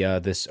media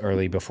this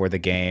early before the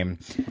game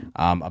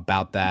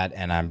about that,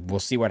 and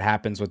we'll see what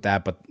happens with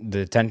that. But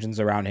the tensions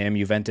around him.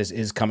 Juventus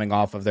is coming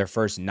off of their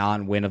first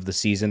non-win of the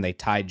season. They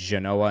tied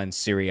Genoa in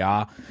Serie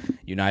A.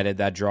 United,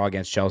 that draw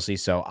against Chelsea.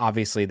 So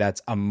obviously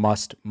that's a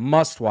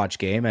must-watch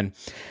game. And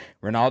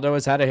Ronaldo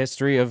has had a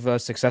history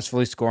of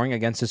successfully scoring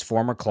against his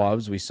former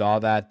clubs. We saw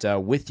that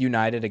with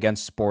United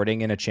against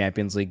Sporting in a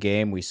Champions League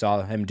game. We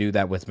saw him do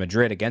that with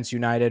Madrid against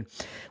United.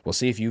 We'll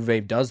see if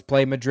Juve does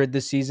play Madrid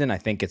this season. I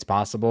think it's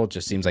possible. It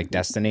just seems like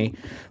destiny.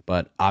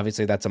 But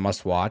obviously that's a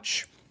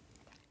must-watch.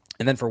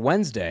 And then for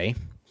Wednesday,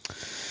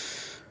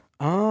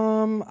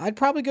 I'd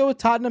probably go with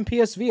Tottenham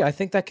PSV. I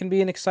think that can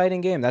be an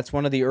exciting game. That's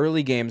one of the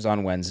early games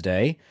on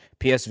Wednesday.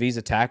 PSV's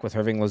attack with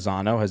Hirving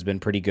Lozano has been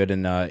pretty good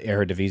in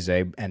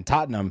Eredivisie, and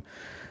Tottenham,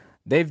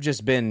 they've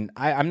just been.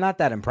 I'm not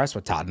that impressed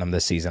with Tottenham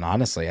this season,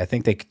 honestly. I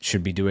think they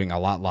should be doing a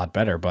lot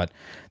better, but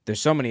there's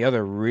so many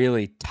other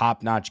really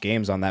top-notch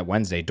games on that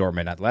Wednesday.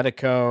 Dortmund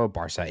Atletico,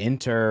 Barca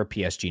Inter,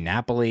 PSG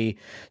Napoli.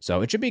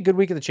 So it should be a good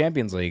week of the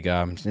Champions League.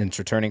 It's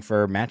returning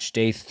for match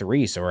day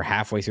 3, so we're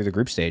halfway through the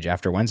group stage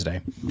after Wednesday.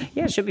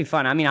 Yeah, it should be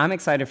fun. I mean, I'm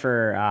excited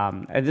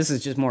for, this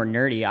is just more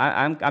nerdy.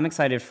 I'm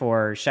excited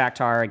for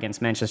Shakhtar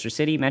against Manchester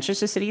City.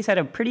 Manchester City's had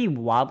a pretty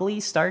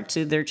wobbly start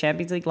to their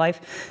Champions League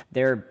life.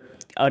 They're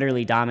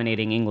utterly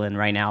dominating England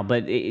right now.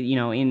 But,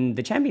 in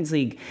the Champions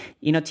League,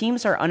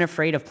 teams are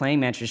unafraid of playing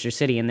Manchester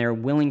City, and they're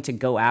willing to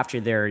go after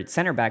their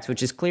center backs,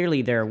 which is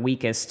clearly their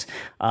weakest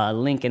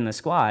link in the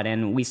squad.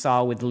 And we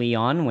saw with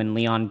Lyon, when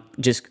Lyon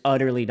just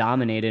utterly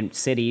dominated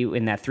City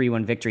in that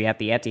 3-1 victory at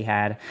the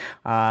Etihad.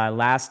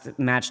 Last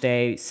match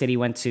day, City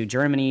went to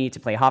Germany to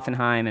play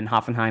Hoffenheim, and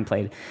Hoffenheim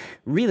played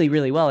really,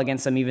 really well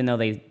against them, even though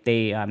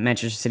they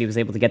Manchester City was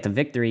able to get the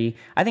victory.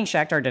 I think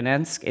Shakhtar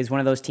Donetsk is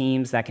one of those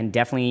teams that can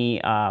definitely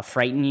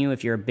frighten you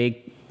if you're a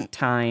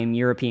big-time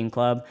European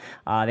club.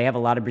 They have a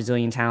lot of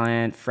Brazilian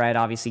talent. Fred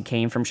obviously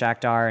came from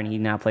Shakhtar, and he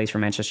now plays for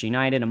Manchester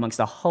United, amongst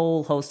a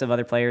whole host of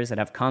other players that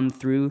have come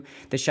through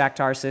the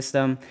Shakhtar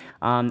system.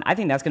 I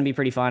think that's going to be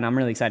pretty fun. I'm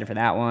really excited for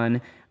that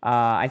one.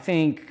 I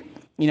think...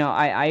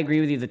 I agree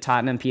with you. The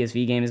Tottenham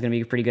PSV game is going to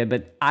be pretty good,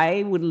 but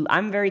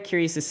I'm very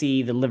curious to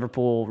see the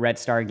Liverpool Red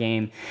Star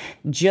game,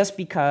 just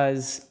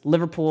because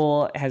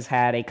Liverpool has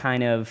had a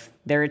kind of,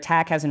 their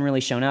attack hasn't really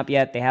shown up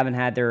yet. They haven't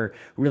had their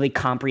really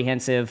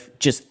comprehensive,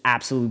 just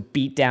absolute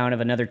beatdown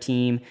of another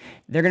team.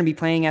 They're going to be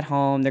playing at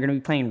home. They're going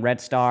to be playing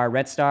Red Star.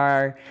 Red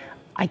Star,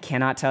 I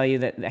cannot tell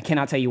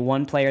you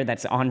one player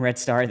that's on Red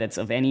Star that's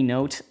of any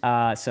note.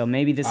 So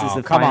maybe this is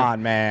the come final.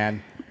 on,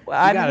 man.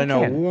 You got to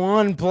know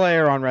one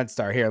player on Red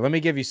Star. Here, let me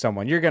give you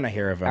someone. You're going to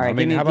hear of him. All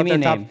right, how about their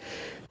top?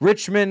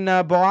 Richmond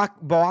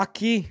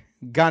Boaki,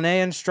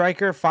 Ghanaian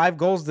striker, 5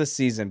 goals this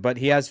season, but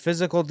he has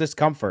physical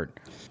discomfort.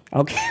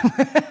 Okay.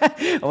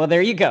 Well,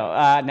 there you go.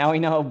 Now we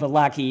know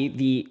Balaki,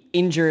 the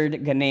injured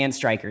Ghanaian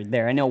striker.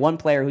 There, I know one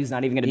player who's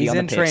not even going to be on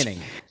the pitch. He's in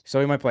training, so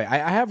he might play.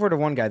 I have heard of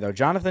one guy, though.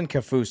 Jonathan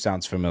Cafu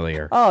sounds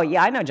familiar. Oh,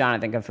 yeah, I know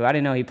Jonathan Cafu. I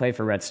didn't know he played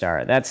for Red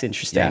Star. That's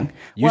interesting.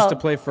 Yeah. Used to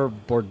play for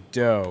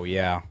Bordeaux,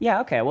 yeah.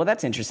 Yeah, okay. Well,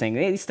 that's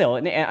interesting. Still,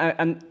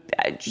 I'm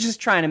just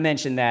trying to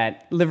mention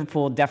that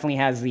Liverpool definitely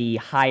has the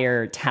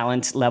higher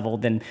talent level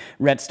than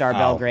Red Star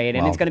Belgrade,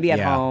 and it's going to be at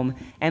home.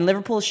 And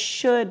Liverpool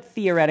should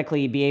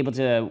theoretically be able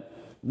to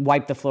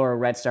wipe the floor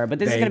with Red Star, but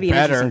this is going to be an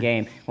interesting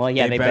game. Well,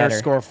 yeah, they better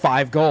score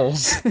 5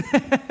 goals.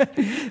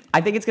 I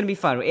think it's going to be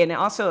fun. And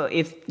also,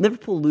 if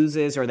Liverpool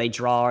loses or they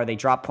draw or they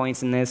drop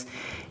points in this,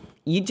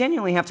 you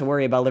genuinely have to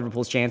worry about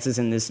Liverpool's chances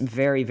in this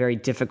very, very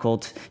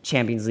difficult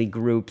Champions League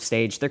group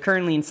stage. They're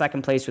currently in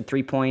second place with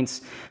 3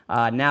 points.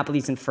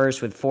 Napoli's in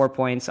first with 4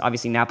 points.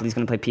 Obviously, Napoli's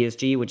going to play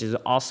PSG, which is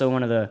also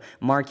one of the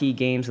marquee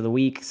games of the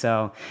week.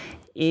 So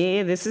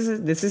This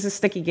is a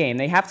sticky game.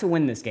 They have to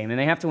win this game, and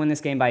they have to win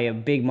this game by a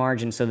big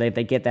margin so that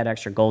they get that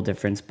extra goal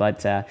difference.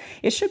 But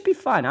it should be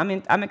fun.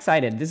 I'm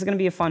excited. This is going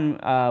to be a fun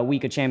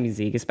week of Champions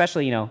League,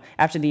 especially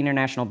after the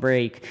international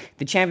break.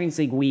 The Champions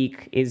League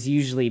week is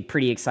usually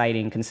pretty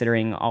exciting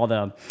considering all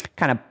the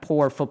kind of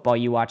poor football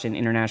you watch in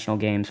international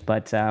games.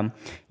 But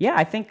yeah,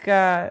 I think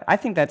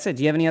that's it.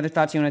 Do you have any other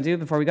thoughts you want to do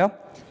before we go?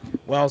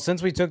 Well,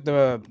 since we took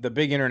the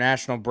big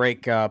international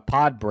break,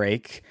 pod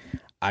break,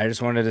 I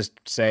just wanted to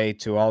say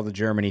to all the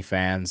Germany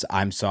fans,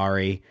 I'm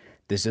sorry.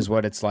 This is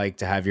what it's like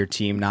to have your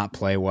team not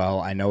play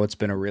well. I know it's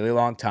been a really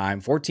long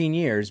time, 14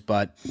 years,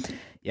 but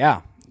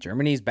yeah,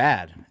 Germany's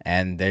bad.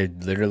 And they're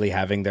literally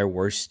having their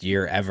worst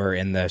year ever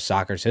in the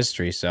soccer's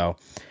history. So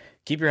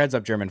keep your heads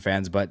up, German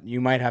fans, but you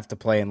might have to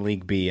play in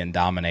League B and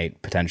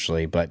dominate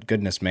potentially. But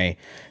goodness me,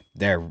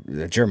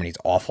 Germany's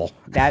awful.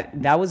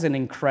 That was an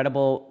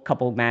incredible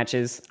couple of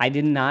matches. I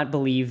did not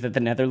believe that the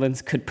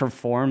Netherlands could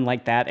perform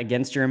like that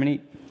against Germany.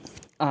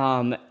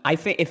 I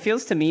think it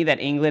feels to me that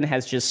England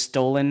has just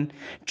stolen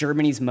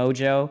Germany's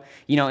mojo.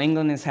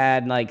 England has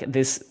had like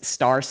this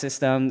star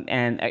system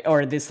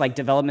or this like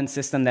development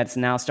system that's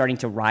now starting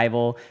to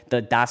rival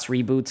the Das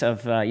reboots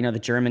of the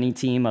Germany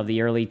team of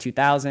the early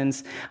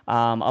 2000s.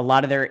 A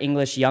lot of their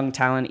English young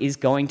talent is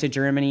going to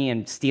Germany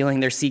and stealing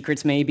their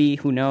secrets, maybe,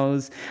 who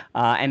knows,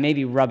 and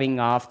maybe rubbing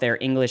off their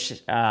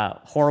English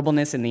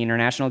horribleness in the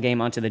international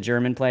game onto the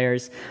German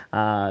players.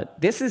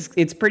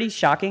 It's pretty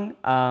shocking.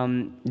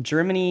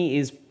 Germany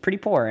is pretty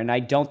poor, and I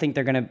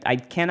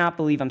cannot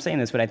believe I'm saying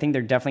this, but I think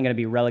they're definitely going to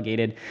be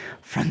relegated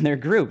from their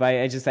group.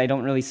 I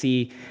don't really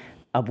see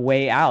a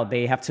way out.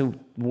 They have to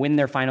win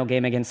their final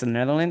game against the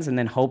Netherlands and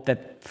then hope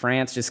that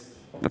France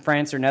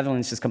or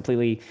Netherlands just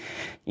completely,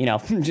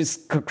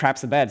 just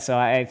craps the bed. So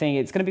I think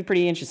it's going to be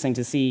pretty interesting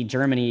to see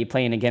Germany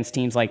playing against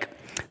teams like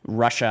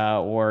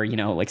Russia or,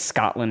 like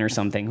Scotland or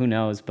something. Who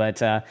knows?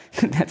 But I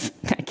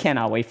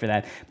cannot wait for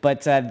that.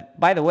 But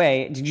by the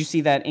way, did you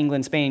see that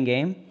England-Spain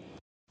game?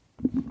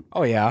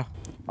 Oh, yeah.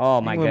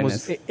 Oh, my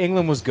goodness.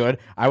 England was good.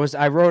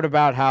 I wrote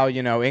about how,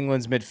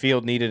 England's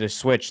midfield needed a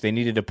switch. They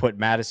needed to put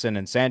Maddison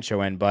and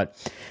Sancho in,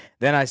 but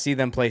then I see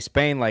them play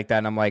Spain like that,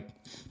 and I'm like,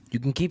 you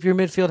can keep your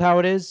midfield how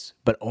it is,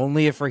 but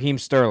only if Raheem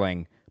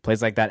Sterling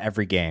plays like that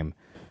every game.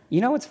 You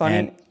know what's funny?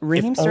 And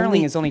Raheem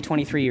Sterling is only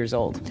 23 years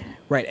old.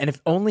 Right, and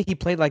if only he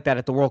played like that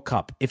at the World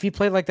Cup. If he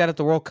played like that at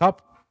the World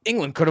Cup,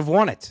 England could have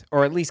won it,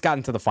 or at least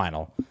gotten to the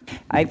final.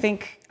 I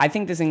think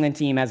this England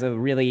team has a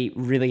really,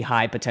 really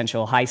high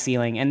potential, high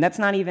ceiling, and that's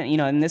not even,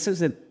 and this is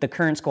the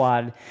current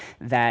squad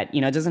that,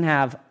 doesn't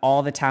have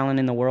all the talent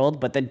in the world,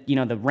 but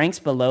the ranks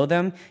below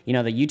them, the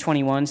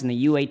U21s and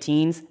the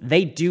U18s,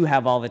 they do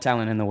have all the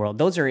talent in the world.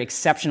 Those are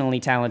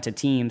exceptionally talented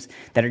teams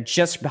that are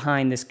just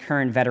behind this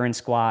current veteran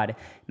squad.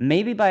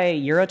 Maybe by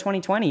Euro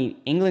 2020,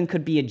 England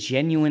could be a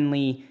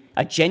genuine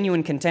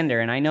contender,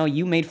 and I know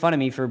you made fun of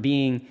me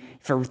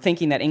for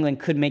thinking that England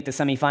could make the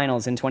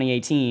semifinals in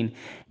 2018,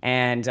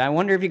 and I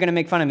wonder if you're going to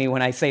make fun of me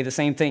when I say the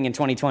same thing in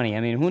 2020. I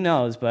mean, who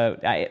knows,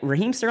 but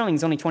Raheem Sterling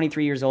is only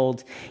 23 years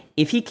old.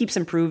 If he keeps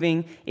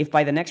improving, if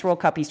by the next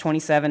World Cup he's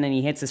 27 and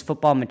he hits his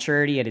football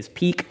maturity at his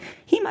peak,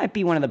 he might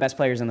be one of the best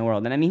players in the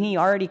world, and I mean, he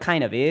already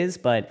kind of is,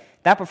 but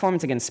that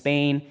performance against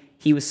Spain,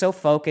 he was so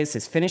focused.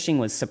 His finishing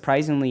was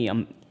surprisingly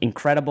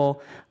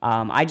incredible.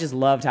 I just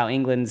loved how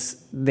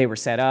they were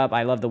set up.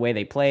 I loved the way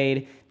they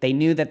played. They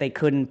knew that they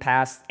couldn't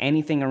pass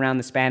anything around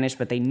the Spanish,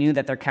 but they knew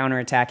that their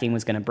counterattacking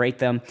was going to break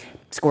them.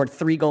 Scored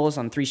 3 goals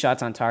on 3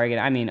 shots on target.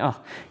 I mean,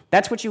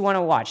 that's what you want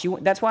to watch.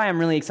 That's why I'm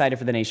really excited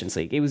for the Nations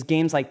League. It was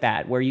games like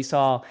that where you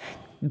saw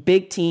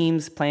big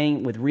teams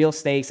playing with real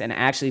stakes and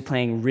actually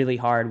playing really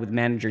hard with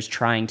managers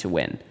trying to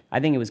win. I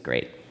think it was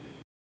great.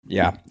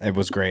 Yeah, it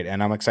was great,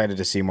 and I'm excited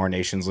to see more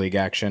Nations League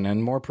action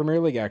and more Premier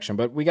League action,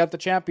 but we got the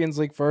Champions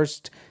League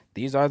first.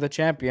 These are the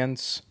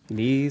champions.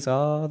 These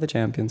are the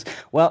champions.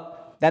 Well,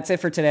 that's it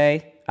for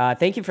today.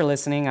 Thank you for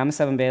listening. I'm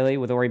Seven Bailey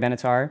with Ori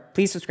Benatar.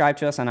 Please subscribe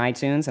to us on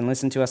iTunes and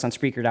listen to us on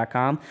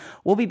Spreaker.com.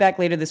 We'll be back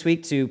later this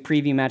week to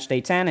preview Match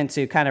Day 10 and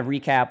to kind of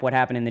recap what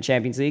happened in the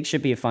Champions League.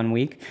 Should be a fun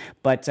week.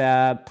 But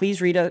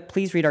please read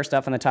our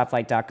stuff on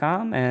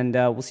thetopflight.com, and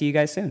we'll see you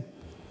guys soon.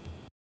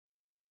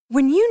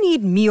 When you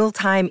need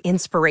mealtime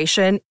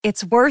inspiration,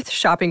 it's worth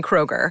shopping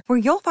Kroger, where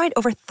you'll find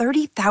over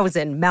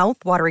 30,000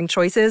 mouth-watering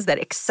choices that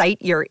excite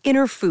your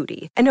inner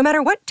foodie. And no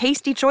matter what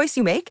tasty choice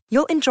you make,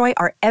 you'll enjoy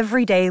our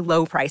everyday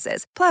low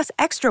prices, plus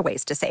extra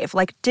ways to save,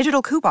 like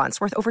digital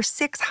coupons worth over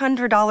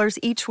 $600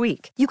 each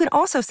week. You can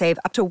also save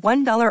up to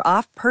 $1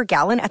 off per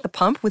gallon at the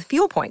pump with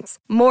fuel points.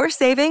 More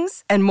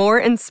savings and more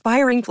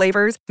inspiring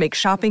flavors make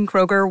shopping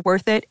Kroger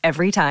worth it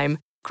every time.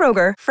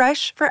 Kroger,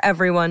 fresh for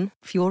everyone.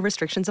 Fuel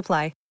restrictions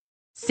apply.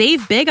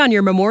 Save big on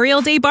your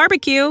Memorial Day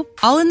barbecue,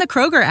 all in the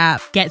Kroger app.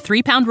 Get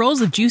 3-pound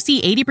rolls of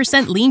juicy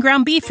 80% lean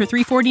ground beef for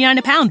 $3.49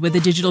 a pound with a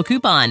digital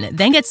coupon.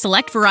 Then get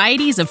select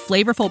varieties of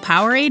flavorful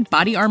Powerade,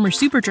 Body Armor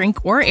Super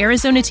Drink, or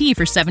Arizona tea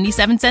for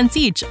 77 cents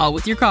each, all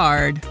with your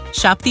card.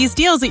 Shop these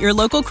deals at your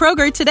local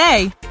Kroger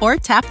today, or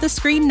tap the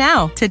screen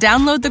now to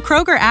download the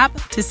Kroger app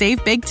to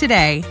save big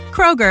today.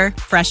 Kroger,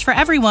 fresh for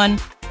everyone.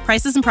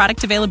 Prices and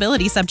product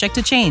availability subject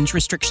to change.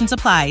 Restrictions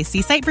apply.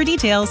 See site for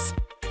details.